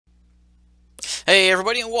Hey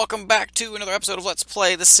everybody, and welcome back to another episode of Let's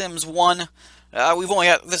Play The Sims 1. We've only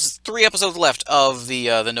got this is 3 episodes left of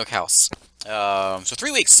the Nook house. So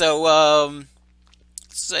 3 weeks. So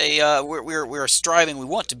say we're striving. We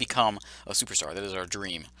want to become a superstar. That is our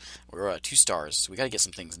dream. We're 2 stars. So we got to get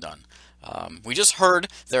some things done. We just heard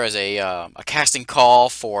there is a casting call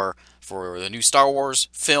for the new Star Wars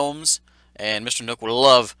films, and Mr. Nook would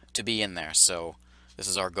love to be in there. So this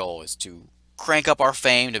is our goal: is to crank up our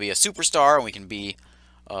fame to be a superstar, and we can be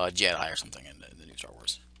a Jedi or something in the new Star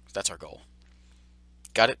Wars. That's our goal.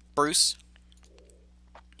 Got it, Bruce?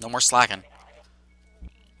 No more slacking.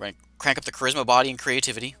 We're going to crank up the charisma, body, and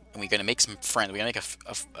creativity, and we're going to make some friends. We're going to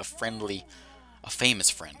make a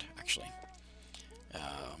famous friend, actually.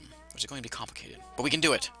 Which is going to be complicated, but we can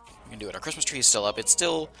do it. We can do it. Our Christmas tree is still up. It's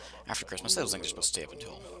still after Christmas. Those things are supposed to stay up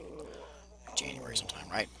until January sometime,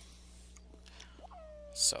 right?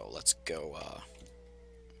 So let's go,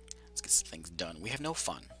 let's get some things done. We have no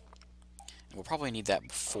fun. And we'll probably need that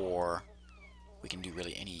before we can do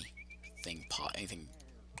really anything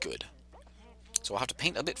good. So we'll have to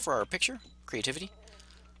paint a bit for our picture, creativity,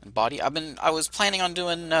 and body. I was planning on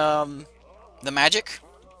doing the magic,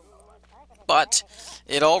 but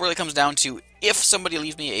it all really comes down to if somebody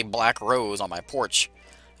leaves me a black rose on my porch,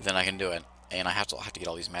 then I can do it. And I have to get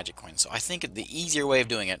all these magic coins. So I think the easier way of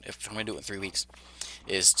doing it, if I'm going to do it in 3 weeks,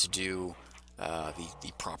 is to do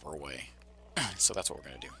the proper way. So that's what we're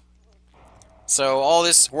going to do. So all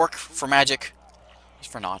this work for magic is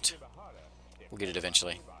for naught. We'll get it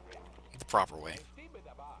eventually. The proper way.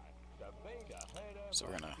 So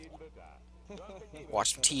we're going to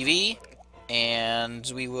watch some TV,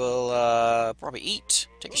 and we will probably eat,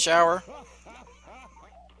 take a shower.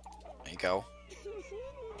 There you go.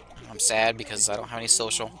 I'm sad because I don't have any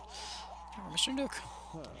social. Oh, Mr. Nook.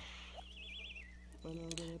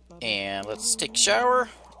 And let's take a shower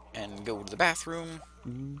and go to the bathroom.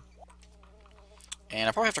 And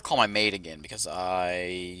I probably have to call my maid again because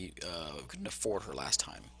I couldn't afford her last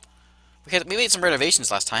time. We made some renovations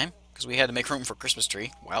last time because we had to make room for Christmas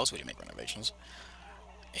tree. Why else would you make renovations?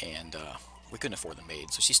 And we couldn't afford the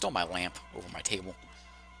maid, so she stole my lamp over my table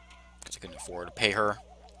because I couldn't afford to pay her.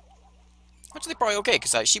 Which is probably okay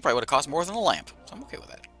because she probably would have cost more than the lamp, so I'm okay with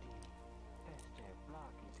that.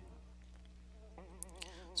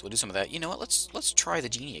 So we'll do some of that. You know what? Let's try the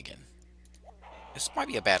genie again. This might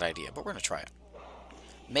be a bad idea, but we're gonna try it.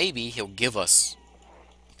 Maybe he'll give us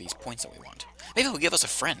these points that we want. Maybe he'll give us a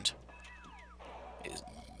friend.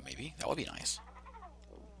 Maybe that would be nice.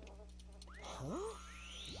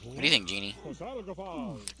 What do you think, Genie?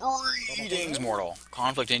 Greetings, mortal.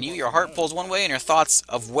 Conflict in you, your heart pulls one way, and your thoughts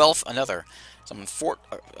of wealth another. Summon forth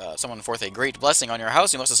a great blessing on your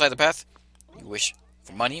house. You must decide the path. Do you wish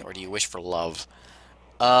for money, or do you wish for love?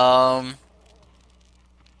 Well,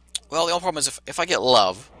 the only problem is if I get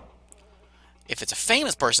love, if it's a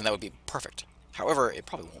famous person, that would be perfect. However, it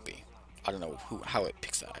probably won't be. I don't know how it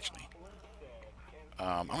picks that, actually.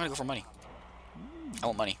 I'm gonna go for money. I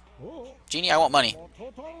want money. Genie, I want money.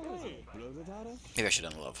 Maybe I should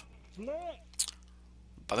end love.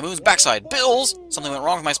 By the moon's backside. Bills! Something went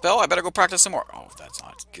wrong with my spell. I better go practice some more. Oh, that's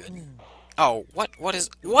not good. Oh, what? What is...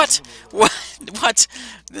 What? What? What?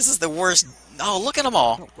 This is the worst... Oh, look at them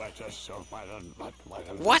all.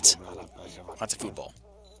 What? That's a food bowl.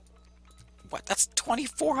 What? That's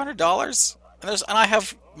 $2,400? And I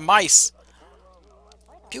have mice.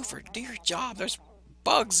 Buford, do your job. There's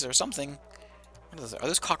bugs or something. What are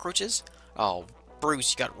those cockroaches? Oh,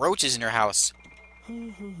 Bruce, you got roaches in your house.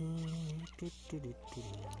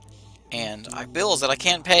 And I have bills that I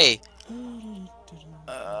can't pay.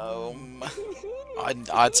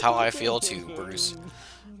 That's how I feel too, Bruce.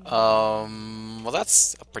 Well,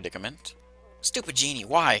 that's a predicament. Stupid Genie,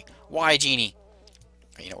 why? Why, Genie?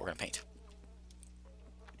 Okay, you know what we're gonna paint.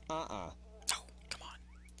 Oh, come on.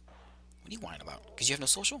 What are you whining about? Because you have no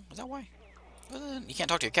social? Is that why? Well, you can't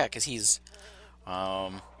talk to your cat because he's... you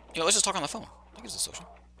know, let's just talk on the phone. That gives us social.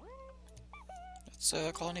 Let's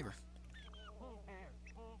call a neighbor.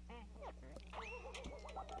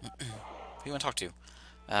 Who do you want to talk to?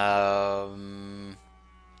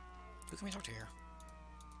 Who can we talk to here?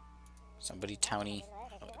 Somebody towny.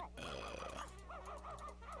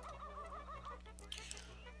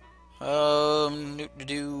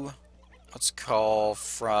 Let's call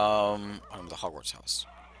from the Hogwarts house.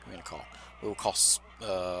 Who are we gonna call? We will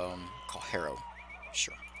call Harrow.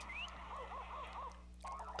 Sure.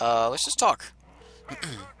 Let's just talk.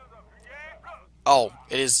 Oh,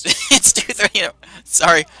 it is. It's 2:30.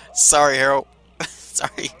 Sorry, Harrow.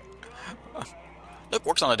 Sorry. Nook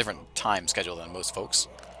works on a different time schedule than most folks.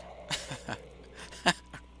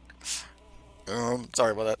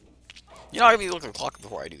 Sorry about that. You know, I gotta look at the clock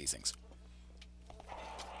before I do these things.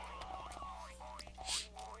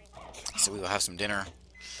 So we will have some dinner.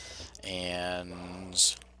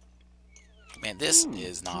 And... man, this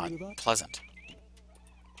is not pleasant.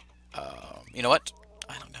 You know what?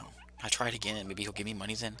 I don't know. I try it again and maybe he'll give me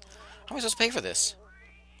money then. How am I supposed to pay for this?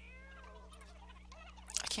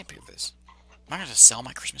 I can't pay for this. Am I going to sell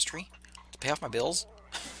my Christmas tree to pay off my bills?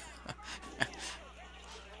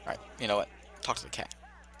 Alright, you know what? Talk to the cat.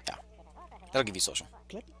 Yeah. That'll give you social.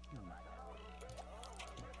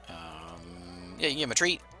 Yeah, you give him a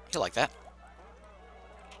treat. He'll like that.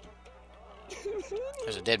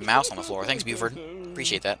 There's a dead mouse on the floor. Thanks, Buford.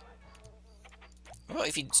 Appreciate that. Well,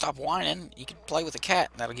 if you stop whining, you can play with the cat,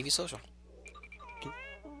 and that'll give you social.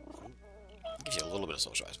 Gives you a little bit of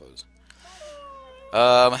social, I suppose.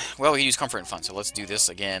 Well, we can use comfort and fun, so let's do this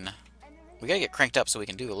again. We gotta get cranked up so we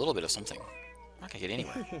can do a little bit of something. I'm not gonna get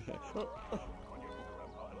anywhere.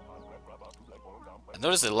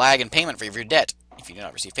 Notice the lag in payment for your debt. If you do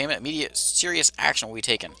not receive payment, immediate serious action will be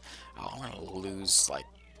taken. Oh, I'm gonna lose, like,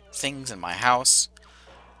 things in my house.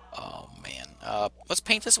 Oh, man. Let's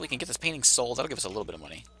paint this so we can get this painting sold. That'll give us a little bit of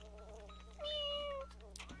money.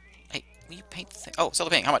 Hey, will you paint the thing? Oh, sell the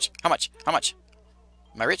painting. How much? How much? How much?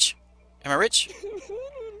 Am I rich? Am I rich?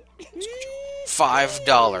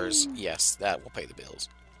 $5. Yes, that will pay the bills.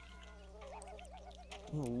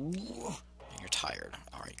 And you're tired.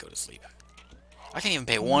 Alright, go to sleep. I can't even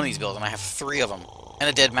pay one of these bills, and I have 3 of them. And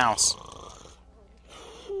a dead mouse.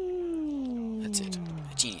 That's it.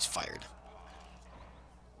 The genie's fired.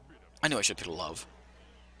 I knew I should pick love.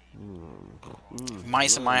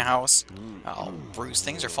 Mice in my house. Oh, Bruce,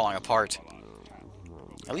 things are falling apart.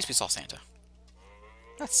 At least we saw Santa.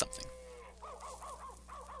 That's something.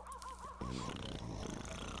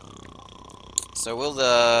 So will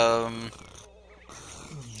the...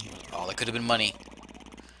 oh, that could have been money.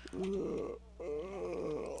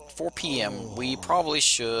 4 p.m. We probably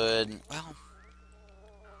should... well...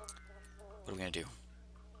 what are we going to do?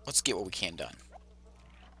 Let's get what we can done.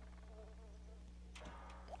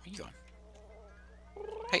 Where are you going?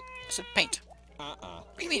 Hey, I said paint.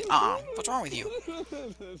 What do you mean, what's wrong with you?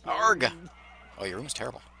 Arg! Oh, your room's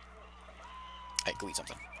terrible. Hey, go eat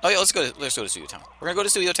something. Oh yeah, let's go to Studio Town. We're gonna go to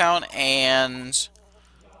Studio Town and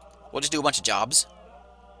we'll just do a bunch of jobs.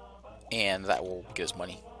 And that will give us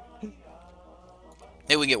money.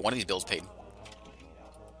 Maybe we can get one of these bills paid.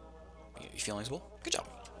 You feeling usable? Good job.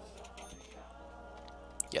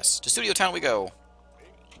 Yes, to Studio Town we go.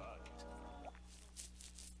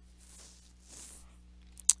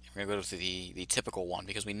 We're going to go to the typical one,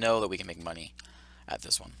 because we know that we can make money at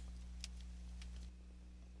this one.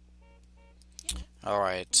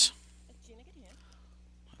 Alright.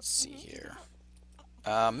 Let's see here.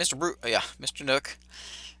 Mr. Nook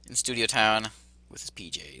in Studio Town with his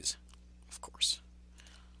PJs, of course.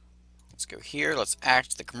 Let's go here. Let's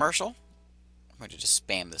act the commercial. I'm going to just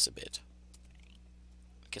spam this a bit.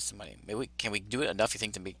 Get some money. Can we do it enough, you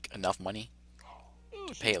think, to make enough money?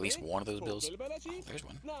 To pay at least one of those bills? Oh, there's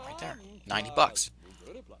one. Right there. $90.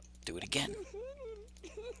 Do it again.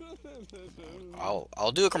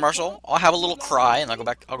 I'll do a commercial. I'll have a little cry and I'll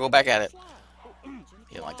go back at it. You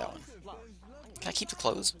didn't like that one. Can I keep the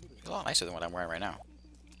clothes? It's a lot nicer than what I'm wearing right now.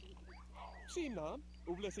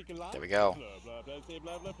 There we go.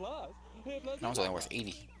 That one's only worth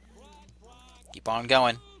 80. Keep on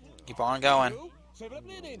going. Keep on going. Nope.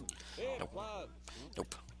 Nope.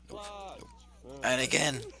 Nope. Nope. And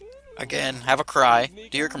again, have a cry.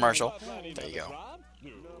 Do your commercial. There you go.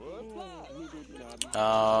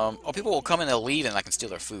 Oh, people will come and they'll leave and I can steal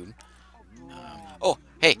their food. Oh,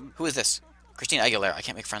 hey, who is this? Christina Aguilera. I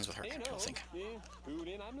can't make friends with her, I don't think.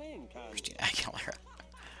 Christina Aguilera.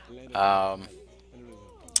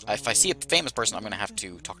 If I see a famous person, I'm going to have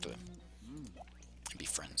to talk to them. And be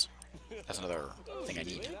friends. That's another thing I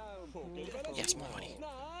need. Yes, more money.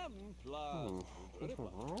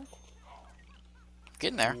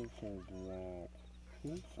 Getting there.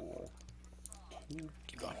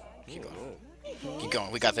 Keep going. Keep going. Keep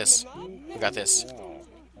going. We got this. We got this.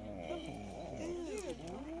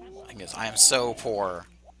 I am so poor.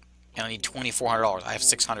 And I need $2,400. I have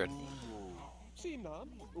 $600.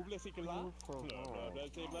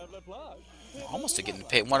 Almost to getting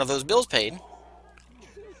paid. One of those bills paid.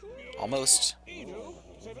 Almost.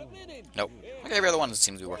 Nope. Like every other one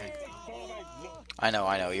seems to be working. I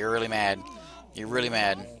know. You're really mad. You're really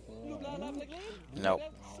mad. Nope.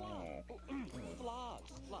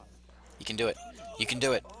 You can do it. You can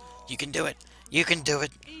do it. You can do it. You can do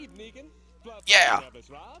it. Yeah!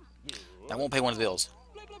 That won't pay one of the bills.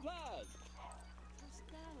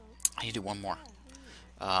 I need to do one more.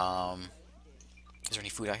 Is there any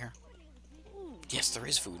food out here? Yes, there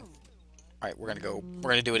is food. Alright, we're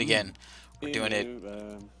gonna do it again. We're doing it.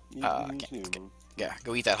 Yeah,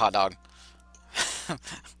 go eat that hot dog.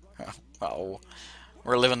 Uh-oh.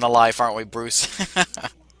 We're living the life, aren't we, Bruce?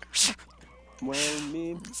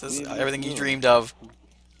 This is everything you dreamed of.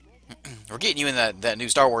 We're getting you in that new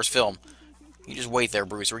Star Wars film. You just wait there,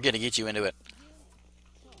 Bruce. We're gonna get you into it.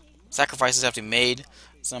 Sacrifices have to be made.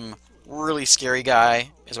 Some really scary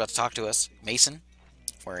guy is about to talk to us. Mason,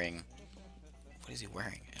 wearing. What is he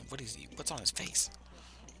wearing? And what's on his face?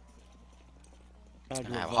 And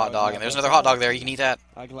I have a hot dog, and there's another hot dog there. You can eat that.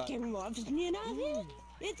 And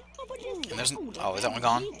there's oh, is that one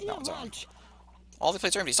gone? That one's gone. All the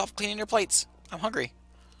plates are empty. Stop cleaning your plates. I'm hungry.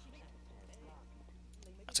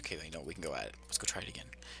 That's okay, then. You know, we can go at it. Let's go try it again.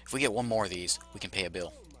 If we get one more of these, we can pay a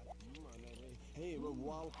bill.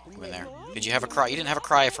 Go in there. Did you have a cry? You didn't have a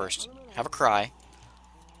cry at first. Have a cry.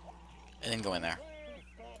 And then go in there.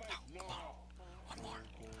 No, come on. One more.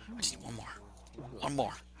 I just need one more. One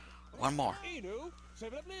more. One more.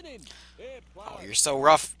 Oh, you're so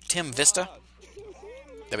rough, Tim Vista.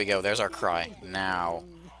 There we go. There's our cry. Now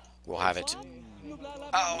we'll have it.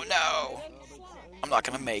 Oh, no. I'm not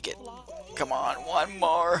going to make it. Come on. One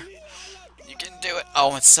more. You can do it.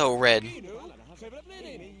 Oh, it's so red.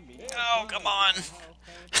 Oh, come on.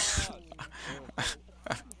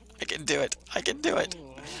 I can do it. I can do it.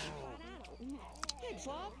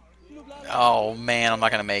 Oh, man. I'm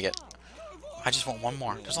not going to make it. I just want one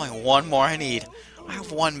more. There's only one more I need. I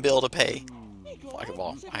have one bill to pay.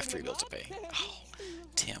 Well, I have 3 bills to pay. Oh,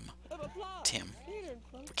 Tim. Tim.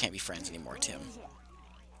 We can't be friends anymore, Tim.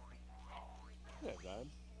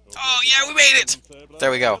 Oh, yeah, we made it!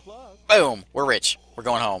 There we go. Boom! We're rich. We're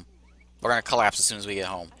going home. We're going to collapse as soon as we get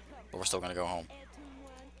home. But we're still going to go home.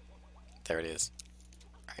 There it is.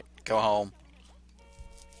 Alright, go home.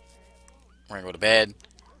 We're going to go to bed.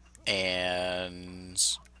 And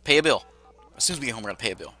pay a bill. As soon as we get home, we're going to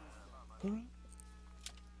pay a bill.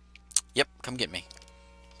 Yep, come get me.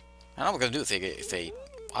 I don't know what we're going to do if they...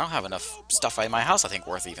 I don't have enough stuff in my house, I think,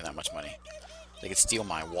 worth even that much money. They could steal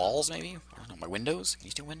my walls, maybe? I don't know, my windows? Can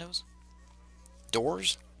you steal windows?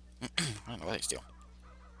 Doors? I don't know what they steal.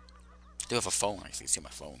 I do have a phone. I can steal my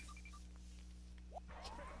phone.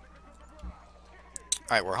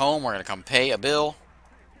 Alright, we're home. We're going to come pay a bill.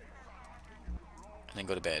 And then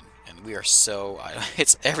go to bed. And we are so...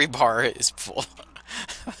 it's every bar is full.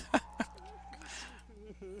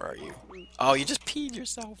 Where are you? Oh, you just peed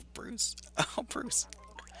yourself, Bruce. Oh, Bruce.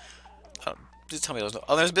 Oh, just tell me those...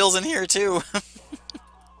 Oh, there's bills in here, too.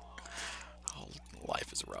 Oh,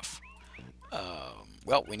 life is rough.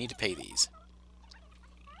 Well, we need to pay these.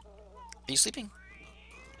 Are you sleeping?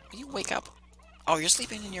 Will you wake up? Oh, you're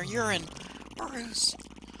sleeping in your urine. Bruce.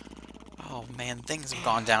 Oh, man, things have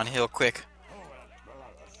gone downhill quick.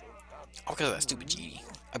 Oh, because of that stupid genie.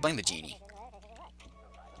 I blame the genie.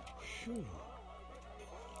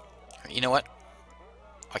 Right, you know what?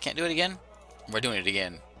 I can't do it again. We're doing it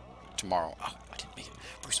again tomorrow. Oh, I didn't make it.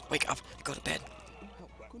 Bruce, wake up and go to bed.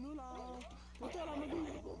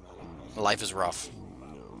 Life is rough.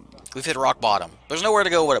 We've hit rock bottom. There's nowhere to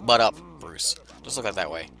go but up, Bruce. Just look at it that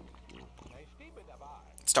way.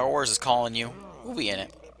 Star Wars is calling you. We'll be in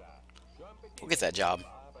it. We'll get that job.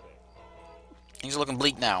 Things are looking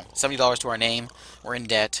bleak now. $70 to our name. We're in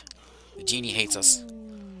debt. The genie hates us.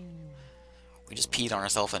 We just peed on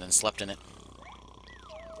ourselves and then slept in it.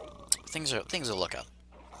 Things will look up.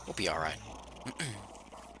 We'll be alright.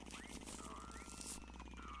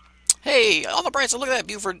 Hey, on the bright side, look at that.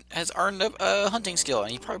 Buford has earned a hunting skill,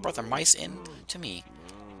 and he probably brought their mice in to me.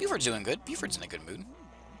 Buford's doing good. Buford's in a good mood.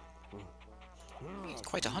 He's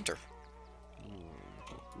quite a hunter.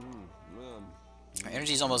 Our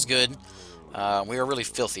energy's almost good. We are really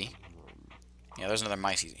filthy. Yeah, there's another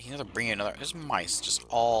mice. He's another bringing another. There's mice just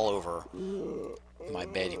all over my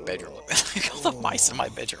bedroom. All the mice in my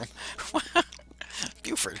bedroom.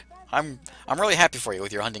 Buford, I'm really happy for you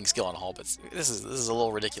with your hunting skill and all, but this is a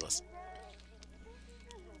little ridiculous.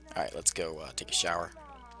 All right, let's go take a shower.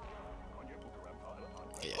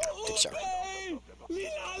 Yeah, take a shower.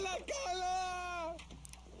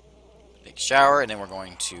 Take a shower, and then we're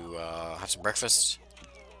going to have some breakfast.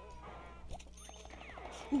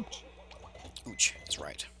 Ooch, that's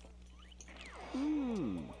right.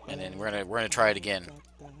 And then we're gonna try it again.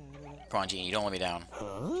 Come on, Genie, you don't let me down.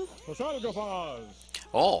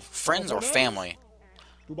 Oh, friends or family?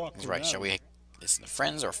 That's right. Shall we? It's the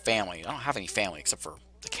friends or family. I don't have any family except for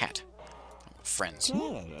the cat. Friends.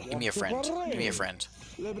 Give me a friend. Give me a friend.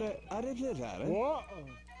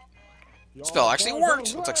 Spell actually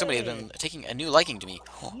worked. Looks like somebody has been taking a new liking to me.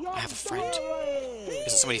 Oh, I have a friend.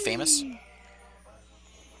 Is it somebody famous?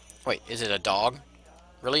 Wait, is it a dog?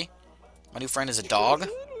 Really? My new friend is a dog?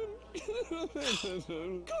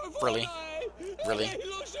 Really? Really?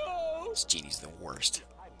 This genie's the worst.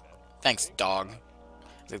 Thanks, dog.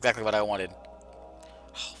 That's exactly what I wanted.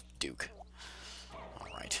 Oh, Duke.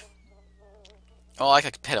 Alright. Oh, I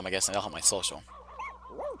could pet him, I guess, and that'll help my social.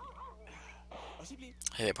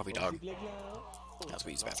 Hey there, puppy dog. Let's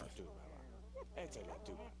use the bathroom.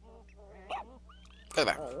 Go to the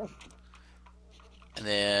bathroom. And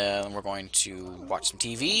then we're going to watch some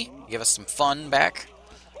TV, give us some fun back.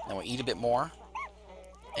 Then we'll eat a bit more.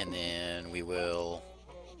 And then we will...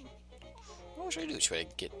 What should I do? Should I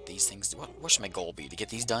get these things... What should my goal be? To get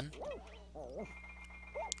these done?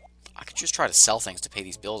 I could just try to sell things to pay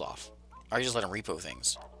these bills off. Or I just let them repo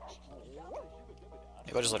things.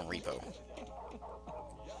 Maybe I'll just let them repo.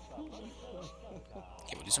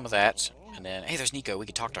 Okay, we'll do some of that. And then... Hey, there's Nico. We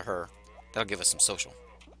could talk to her. That'll give us some social.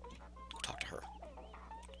 We'll talk to her.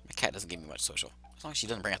 My cat doesn't give me much social. As long as she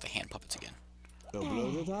doesn't bring out the hand puppets again.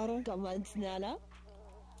 Alright,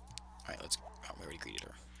 let's... Oh, we already greeted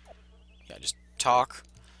her. Yeah, just talk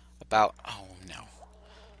about... Oh, no.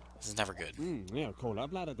 This is never good. Where's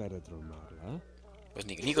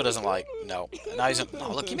Nico? Nico doesn't like... No. Now he's...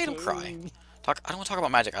 Oh, look, you made him cry. I don't want to talk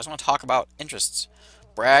about magic. I just want to talk about interests.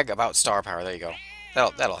 Brag about star power. There you go.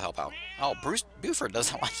 That'll help out. Oh, Buford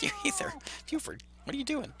doesn't like you either. Buford, what are you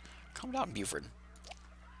doing? Calm down, Buford.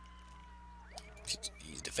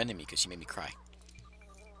 He's defending me because she made me cry.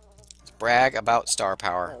 Let's brag about star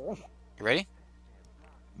power. You ready?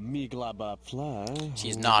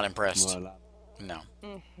 She's not impressed. No,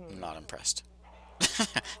 not impressed.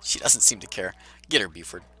 She doesn't seem to care. Get her,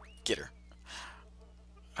 Buford. Get her.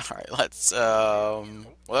 Alright, let's, well,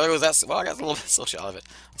 there goes that. Well, I got a little bit of social out of it.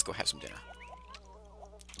 Let's go have some dinner.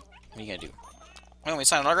 What are you gonna do? Why don't we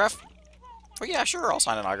sign an autograph? Oh, yeah, sure, I'll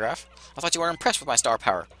sign an autograph. I thought you weren't impressed with my star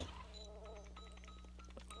power.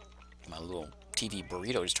 My little TV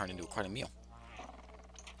burrito just turned into quite a meal.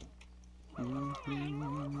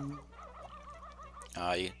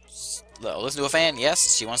 Listen to a fan?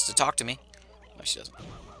 Yes, she wants to talk to me. No, she doesn't.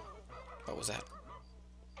 What was that?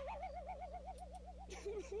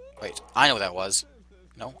 Wait, I know what that was.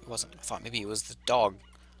 No, it wasn't. I thought maybe it was the dog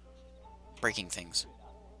breaking things.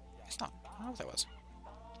 It's not. I don't know what that was.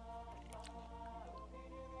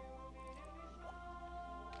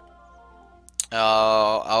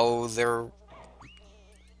 Oh, they're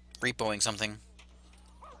repoing something.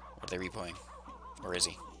 What are they repoing? Where is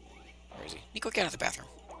he? Where is he? Nico, get out of the bathroom.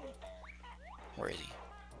 Where is he?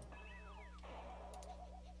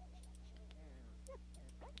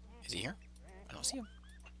 Is he here? I don't see him.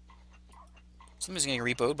 Something's getting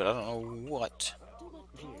repoed, but I don't know what.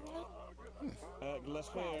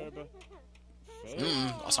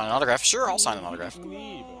 I'll sign an autograph. Sure, I'll sign an autograph.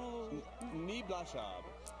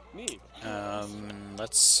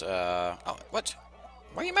 Let's, oh, what?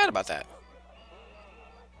 Why are you mad about that?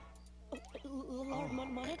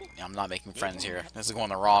 I'm not making friends here. This is going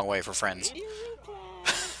the wrong way for friends.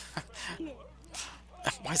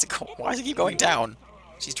 Why does it keep going down?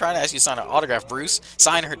 She's trying to ask you to sign an autograph, Bruce.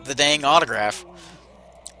 Sign her the dang autograph.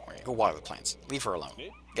 Alright, go water the plants. Leave her alone.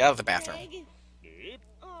 Get out of the bathroom.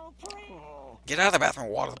 Get out of the bathroom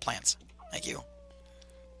and water the plants. Thank you.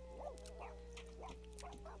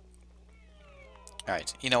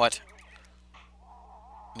 Alright, you know what?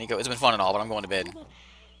 Nico, it's been fun and all, but I'm going to bed.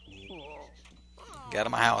 Get out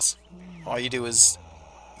of my house. All you do is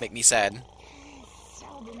make me sad.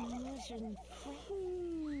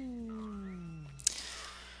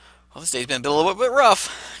 Well, this day's been a little bit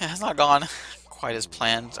rough. It's not gone quite as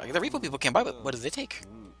planned. The repo people came by, but what did they take?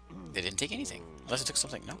 They didn't take anything. Unless they took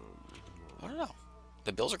something. No. I don't know.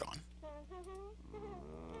 The bills are gone.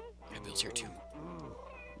 The bills here, too.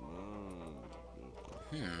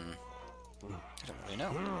 I don't really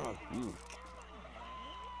know.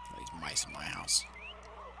 These mice in my house.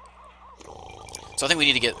 So I think we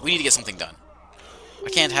need to get something done. I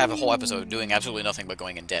can't have a whole episode doing absolutely nothing but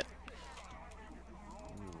going in debt.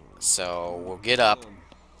 So we'll get up.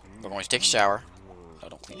 We're going to take a shower. No,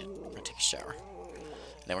 don't clean it. We're going to take a shower.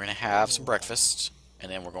 And then we're going to have some breakfast.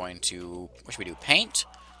 And then we're going to... What should we do? Paint?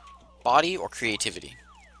 Body? Or creativity?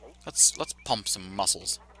 Let's pump some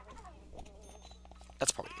muscles.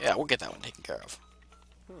 That's probably... Yeah, we'll get that one taken care of.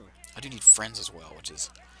 I do need friends as well, which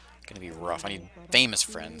is going to be rough. I need famous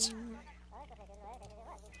friends.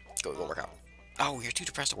 Go work out. Oh, you're too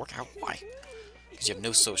depressed to work out? Why? Because you have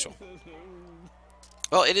no social.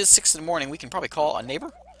 Well, it is 6 in the morning. We can probably call a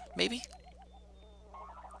neighbor? Maybe?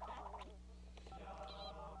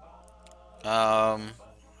 I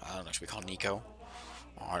don't know. Should we call Nico?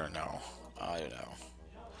 Oh, I don't know.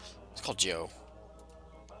 Let's call Joe.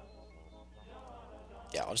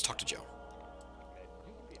 Yeah, I'll just talk to Joe.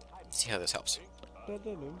 See how this helps.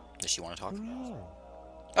 Does she want to talk?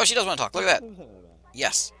 Oh, she does want to talk. Look at that.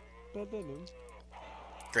 Yes.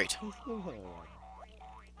 Great.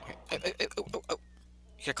 Okay. Oh. You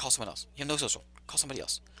gotta call someone else. You have no social. Call somebody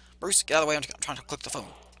else. Bruce, get out of the way. I'm trying to click the phone.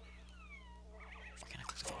 Why can't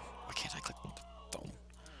I click the phone? Why can't I click the phone?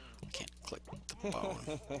 I can't click the phone.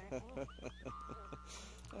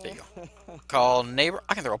 There you go. Call neighbor.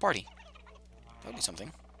 I can throw a party. That would be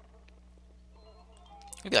something.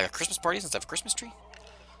 Maybe like a Christmas party since I have a Christmas tree.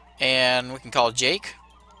 And we can call Jake.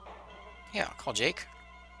 Yeah, call Jake.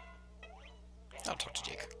 I'll talk to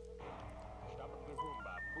Jake.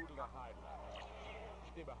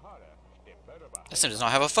 This sim does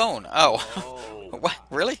not have a phone. Oh. What?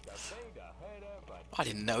 Really? I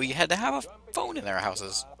didn't know you had to have a phone in their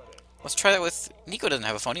houses. Let's try that with... Nico doesn't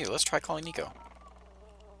have a phone either. Let's try calling Nico.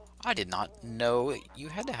 I did not know you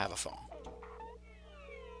had to have a phone.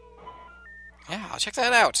 Yeah, I'll check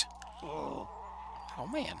that out. Oh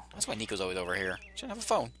man, that's why Nico's always over here. Shouldn't have a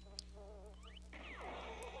phone.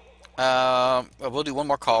 We'll do one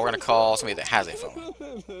more call. We're gonna call somebody that has a phone.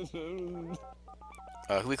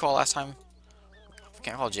 Who we called last time? If we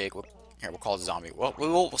can't call Jake, we'll call Zombie. Well,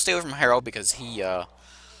 we'll stay away from Harold because he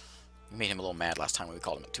made him a little mad last time when we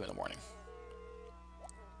called him at 2 in the morning.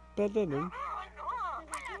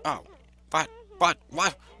 Oh, what?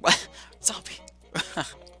 Zombie.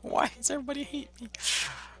 Why does everybody hate me?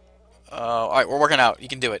 Alright, we're working out. You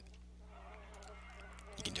can do it.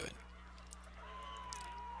 You can do it.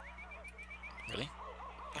 Really?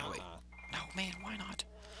 Oh, wait. No, man, why not?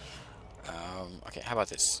 Okay, how about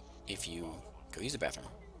this? If you go use the bathroom.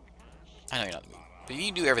 I know you're not in the mood, but you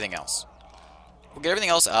can do everything else. We'll get everything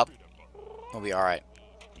else up. We'll be alright.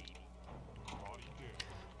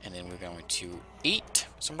 And then we're going to eat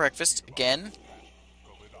some breakfast again.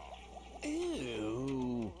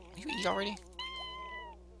 Ew. You eat already?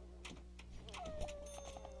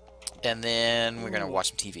 And then we're gonna watch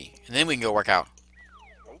some TV. And then we can go work out.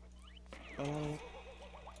 And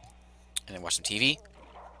then watch some TV.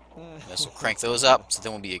 And this will crank those up, so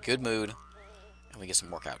then we'll be in a good mood. And we get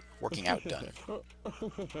some working out done. I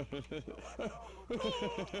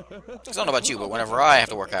don't know about you, but whenever I have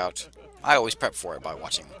to work out, I always prep for it by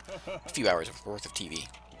watching a few hours worth of TV.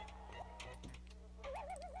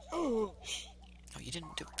 Oh, you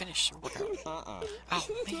didn't finish your workout. Oh,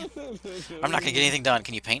 man. I'm not going to get anything done.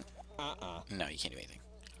 Can you paint? No, you can't do anything.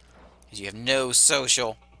 Because you have no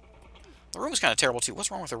social. The room is kind of terrible, too.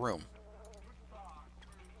 What's wrong with the room?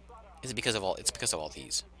 Is it because of all... It's because of all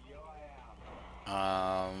these.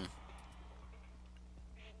 Alright,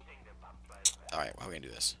 how are we going to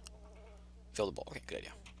do this? Fill the bowl. Okay, good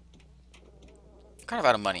idea. I'm kind of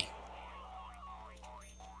out of money.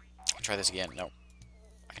 I can try this again. No.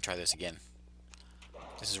 I can try this again.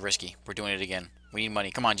 This is risky. We're doing it again. We need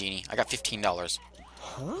money. Come on, Genie. I got $15.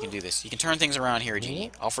 You can do this. You can turn things around here,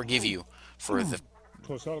 Genie. I'll forgive you for the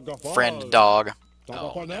friend dog.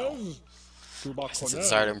 Oh, no. Since the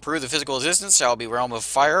desire to improve the physical existence shall be realm of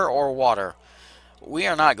fire or water. We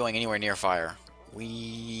are not going anywhere near fire.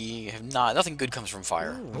 We have not. Nothing good comes from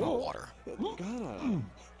fire. Or water. What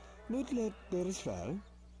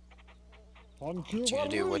you gonna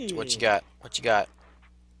do? What you got? What you got?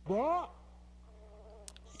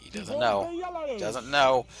 He doesn't know. Doesn't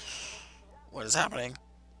know what is happening.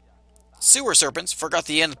 Sewer serpents. Forgot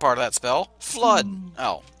the end part of that spell. Flood.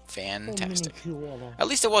 Oh, fantastic. At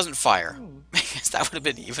least it wasn't fire. Because that would have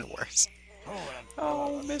been even worse.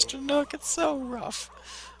 Oh, Mr. Nook, it's so rough.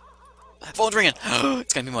 That phone's ringing.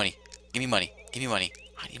 It's gonna be money. Give me money. Give me money.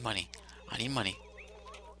 I need money. I need money.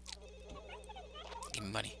 Give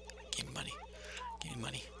me money. Give me money. Give me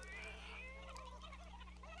money.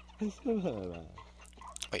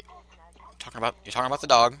 Wait. You're talking about the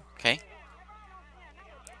dog, okay?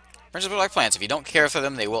 Friendships are like plants. If you don't care for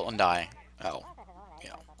them, they will die. Oh.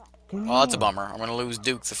 Yeah. Well, that's a bummer. I'm gonna lose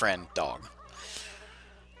Duke, the friend dog.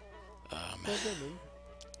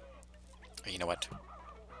 You know what?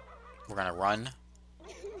 We're gonna run.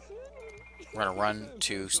 We're gonna run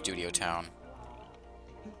to Studio Town,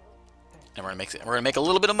 and we're gonna make a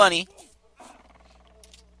little bit of money,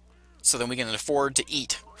 so then we can afford to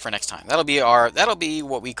eat for next time. That'll be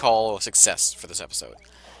what we call a success for this episode.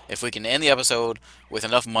 If we can end the episode with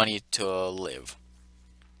enough money to live.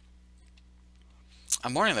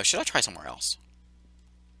 I'm wondering though, should I try somewhere else?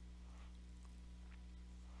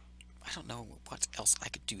 I don't know what else I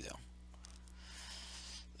could do though.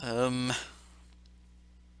 Can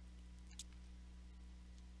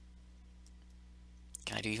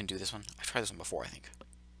I even do this one? I've tried this one before, I think.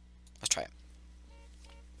 Let's try it.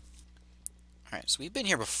 Alright, so we've been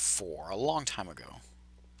here before, a long time ago.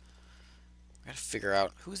 Gotta figure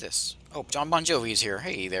out who's this. Oh, John Bon Jovi's here.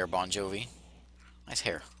 Hey there, Bon Jovi. Nice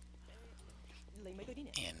hair.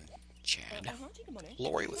 And Chad.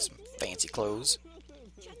 Lori with some fancy clothes.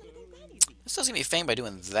 This doesn't get me fame by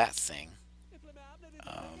doing that thing.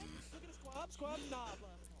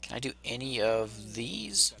 Can I do any of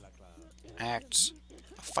these? Acts.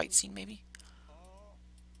 A fight scene, maybe?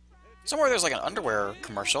 Somewhere there's like an underwear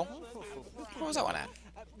commercial. What was that one at?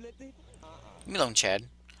 Leave me alone, Chad. What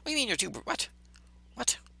do you mean you're too... What?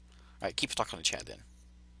 What? Alright, keep talking to Chad then.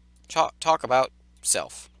 Talk about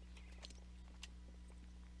self.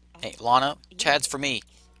 Hey, Lana, Chad's for me.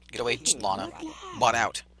 Get away, Lana. Bought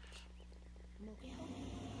out.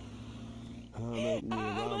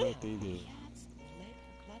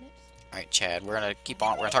 Alright, Chad, we're gonna keep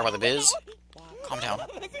on. We're gonna talk about the biz. Calm down.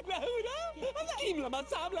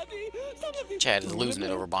 Chad is losing it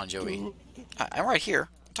over Bon Jovi. I'm right here.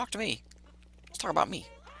 Talk to me. Let's talk about me.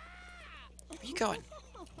 Where are you going?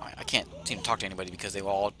 Alright, I can't seem to talk to anybody because they were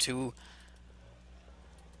all too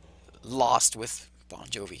lost with Bon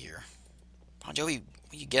Jovi here. Bon Jovi,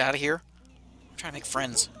 will you get out of here? I'm trying to make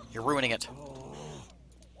friends. You're ruining it.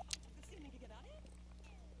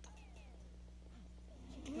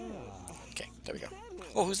 Okay, there we go.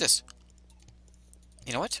 Oh, who's this?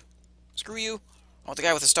 You know what? Screw you. I want the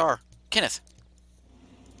guy with the star. Kenneth.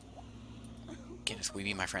 Kenneth, will you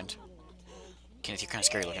be my friend? Kenneth, you're kind of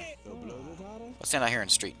scary looking. Let's stand out here in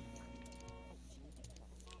the street.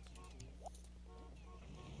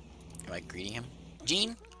 Am I greeting him?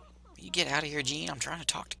 Gene? Will you get out of here, Gene? I'm trying to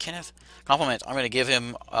talk to Kenneth. Compliment. I'm going to give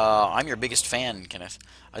him, I'm your biggest fan, Kenneth.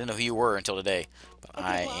 I didn't know who you were until today, but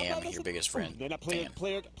I am your biggest friend. Fan.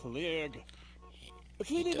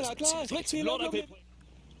 He doesn't seem to think it's...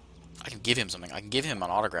 I can give him something. I can give him an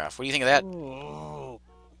autograph. What do you think of that?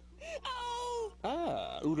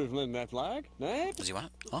 Does he want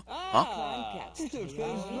it? Huh? Huh?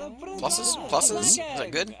 Pluses? Pluses? Is that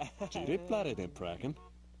good?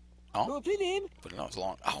 Oh? But no, it's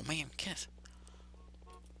long. Oh, man, Kenneth.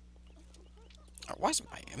 Oh, why is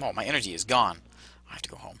my energy is gone. I have to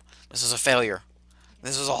go home. This is a failure.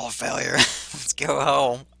 This is all a failure. Let's go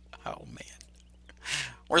home. Oh, man.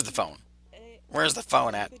 Where's the phone? Where's the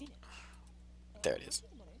phone at? There it is.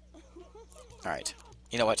 Alright.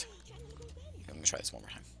 You know what? I'm gonna try this one more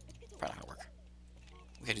time. Probably not gonna work.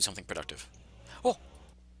 We gotta do something productive. Oh!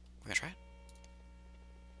 We're gonna try it?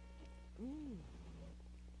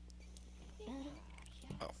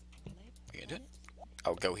 Oh. Are you gonna do it?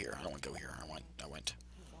 Oh, go here. I don't want to go here. I went.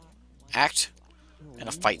 Act and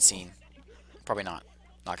a fight scene. Probably not.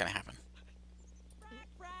 Not gonna happen.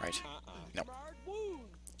 Right. Nope.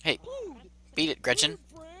 Hey. Beat it, Gretchen.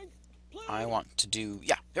 I want to do...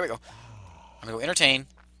 Yeah, there we go. I'm gonna go entertain.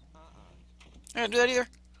 I'm gonna do that either.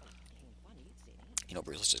 You know,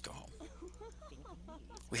 Bruce, let's just go home.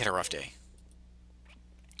 We had a rough day.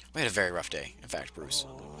 We had a very rough day. In fact, Bruce.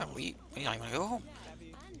 Oh, we don't even want to go home.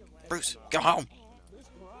 Bruce, go home.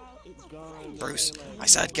 Bruce, I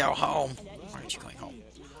said go home. Why aren't you going home?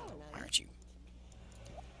 Why aren't you?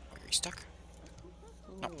 Are you stuck?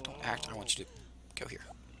 No, don't act. I want you to go here.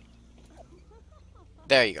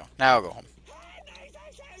 There you go. Now I'll go home.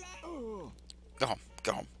 Go home.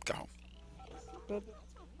 Go home. Go home.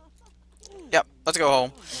 Yep, let's go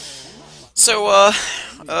home. So,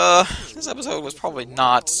 this episode was probably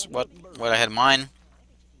not what I had in mind.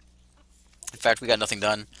 In fact, we got nothing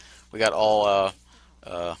done. We got all,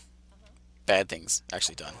 bad things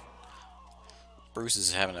actually done. Bruce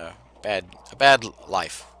is having a bad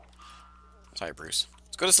life. Sorry, Bruce.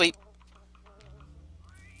 Let's go to sleep.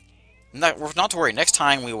 Not to worry. Next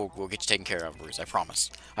time we'll get you taken care of, Bruce. I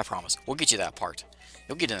promise. I promise. We'll get you that part.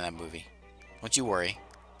 You'll get in that movie. Don't you worry.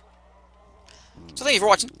 So thank you for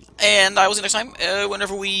watching, and I will see you next time.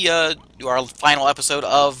 Whenever we do our final episode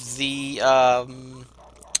of the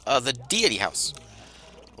Deity House,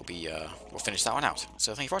 we'll finish that one out.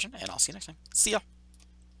 So thank you for watching, and I'll see you next time. See ya.